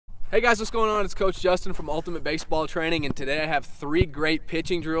Hey guys, what's going on? It's Coach Justin from Ultimate Baseball Training, and today I have 3 great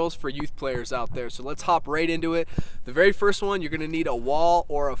pitching drills for youth players out there. So let's hop right into it. The very first one, you're going to need a wall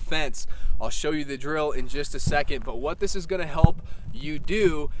or a fence. I'll show you the drill in just a second, but what this is going to help you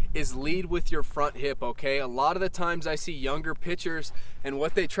do is lead with your front hip, okay? A lot of the times I see younger pitchers, and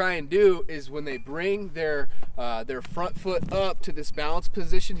what they try and do is when they bring their front foot up to this balance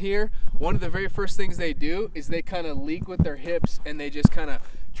position here, one of the very first things they do is they kind of leak with their hips, and they just kind of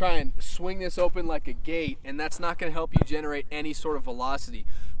try and swing this open like a gate, and that's not going to help you generate any sort of velocity.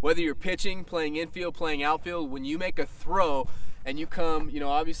 Whether you're pitching, playing infield, playing outfield, when you make a throw and you come,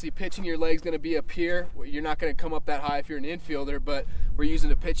 obviously pitching, your leg's going to be up here. You're not going to come up that high if you're an infielder, but we're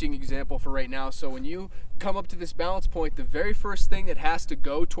using a pitching example for right now. So when you come up to this balance point, the very first thing that has to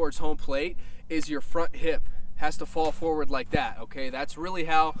go towards home plate is your front hip. Has to fall forward like that, okay? That's really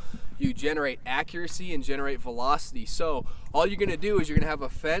how you generate accuracy and generate velocity. So all you're gonna do is you're gonna have a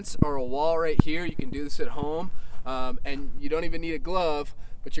fence or a wall right here. You can do this at home, and you don't even need a glove,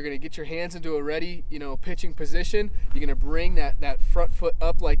 but you're gonna get your hands into a ready, pitching position. You're gonna bring that front foot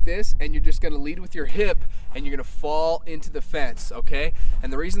up like this, and you're just gonna lead with your hip, and you're gonna fall into the fence, okay?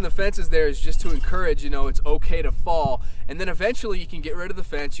 And the reason the fence is there is just to encourage, it's okay to fall. And then eventually you can get rid of the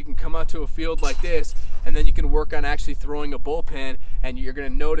fence, you can come out to a field like this, and then you can work on actually throwing a bullpen, and you're gonna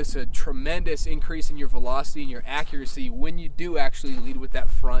notice a tremendous increase in your velocity and your accuracy when you do actually lead with that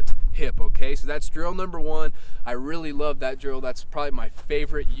front hip, okay? So that's drill number 1. I really love that drill. That's probably my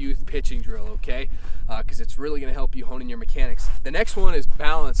favorite youth pitching drill, okay? Because it's really gonna help you hone in your mechanics. The next one is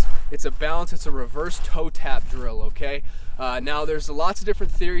balance. It's a reverse toe tap drill, okay? Now there's lots of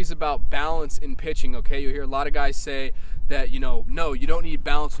different theories about balance in pitching, okay? You'll hear a lot of guys say that, no, you don't need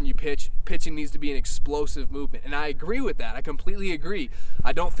balance when you pitch. Pitching needs to be an explosive movement. And I agree with that. I completely agree.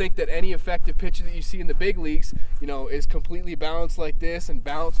 I don't think that any effective pitcher that you see in the big leagues, is completely balanced like this and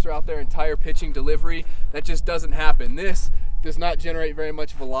balanced throughout their entire pitching delivery. That just doesn't happen. This does not generate very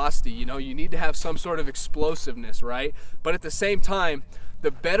much velocity. You need to have some sort of explosiveness, right? But at the same time, the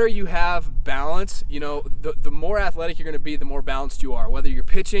better you have balance, the more athletic you're going to be, the more balanced you are. Whether you're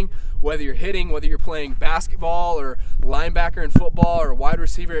pitching, whether you're hitting, whether you're playing basketball or linebacker in football or wide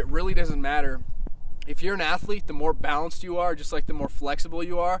receiver, it really doesn't matter. If you're an athlete, the more balanced you are, just like the more flexible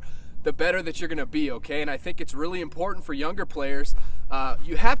you are, the better that you're going to be, okay? And I think it's really important for younger players.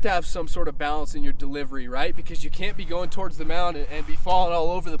 You have to have some sort of balance in your delivery, right? Because you can't be going towards the mound and be falling all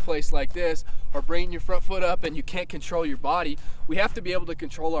over the place like this, or bringing your front foot up and you can't control your body. We have to be able to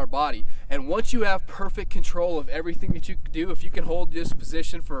control our body. And once you have perfect control of everything that you can do, if you can hold this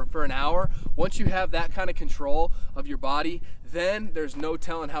position for an hour, once you have that kind of control of your body, then there's no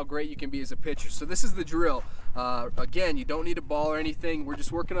telling how great you can be as a pitcher. So this is the drill. Again, you don't need a ball or anything. We're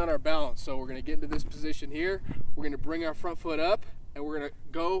just working on our balance. So we're going to get into this position here. We're going to bring our front foot up, and we're going to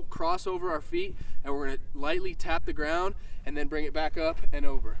go cross over our feet, and we're going to lightly tap the ground and then bring it back up and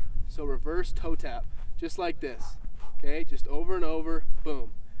over. So reverse toe tap, just like this, okay? Just over and over,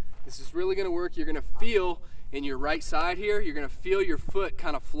 boom. This is really going to work. You're going to feel in your right side here, you're going to feel your foot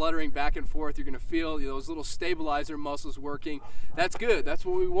kind of fluttering back and forth. You're going to feel those little stabilizer muscles working. That's good. That's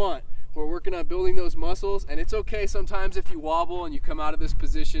what we want. We're working on building those muscles, and it's okay sometimes if you wobble and you come out of this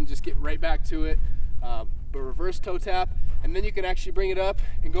position, just get right back to it. But reverse toe tap, and then you can actually bring it up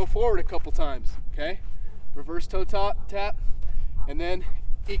and go forward a couple times, okay? Reverse toe tap, and then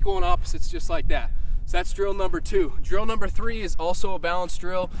equal and opposites just like that. So that's drill number 2. Drill number 3 is also a balance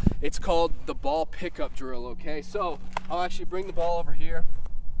drill. It's called the ball pickup drill, okay? So I'll actually bring the ball over here.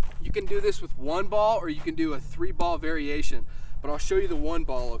 You can do this with 1 ball, or you can do a 3-ball variation, but I'll show you the 1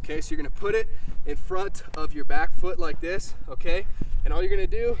 ball, okay? So you're gonna put it in front of your back foot like this, okay? And all you're gonna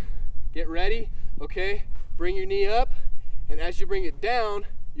do, get ready, okay? Bring your knee up, and as you bring it down,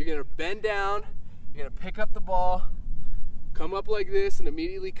 you're gonna bend down, you're gonna pick up the ball, come up like this, and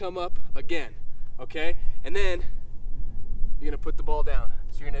immediately come up again, okay? And then you're gonna put the ball down.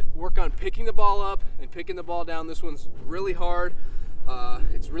 So you're gonna work on picking the ball up and picking the ball down. This one's really hard.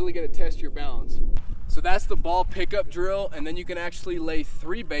 It's really gonna test your balance. So that's the ball pickup drill, and then you can actually lay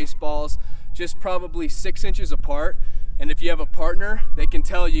 3 baseballs just probably 6 inches apart. And if you have a partner, they can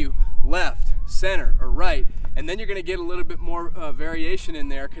tell you left, center, or right. And then you're gonna get a little bit more variation in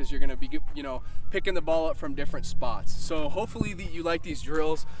there, because you're gonna be, picking the ball up from different spots. So hopefully you like these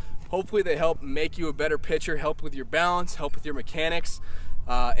drills. Hopefully they help make you a better pitcher, help with your balance, help with your mechanics.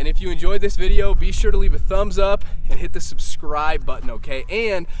 And if you enjoyed this video, be sure to leave a thumbs up and hit the subscribe button, okay?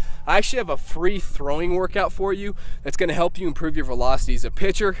 And I actually have a free throwing workout for you that's going to help you improve your velocity. As a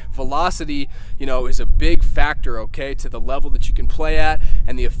pitcher, velocity, is a big factor, okay, to the level that you can play at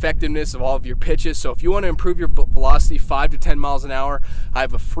and the effectiveness of all of your pitches. So if you want to improve your velocity 5 to 10 miles an hour, I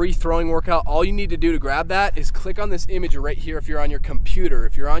have a free throwing workout. All you need to do to grab that is click on this image right here if you're on your computer.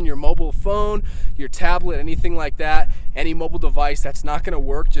 If you're on your mobile phone, your tablet, anything like that, any mobile device that's not going to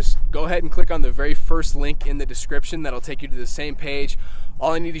work, just go ahead and click on the very first link in the description. That'll take you to the same page.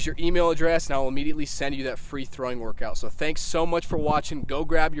 All I need is your email address and I will immediately send you that free throwing workout. So thanks so much for watching. Go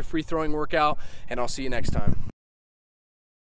grab your free throwing workout and I'll see you next time.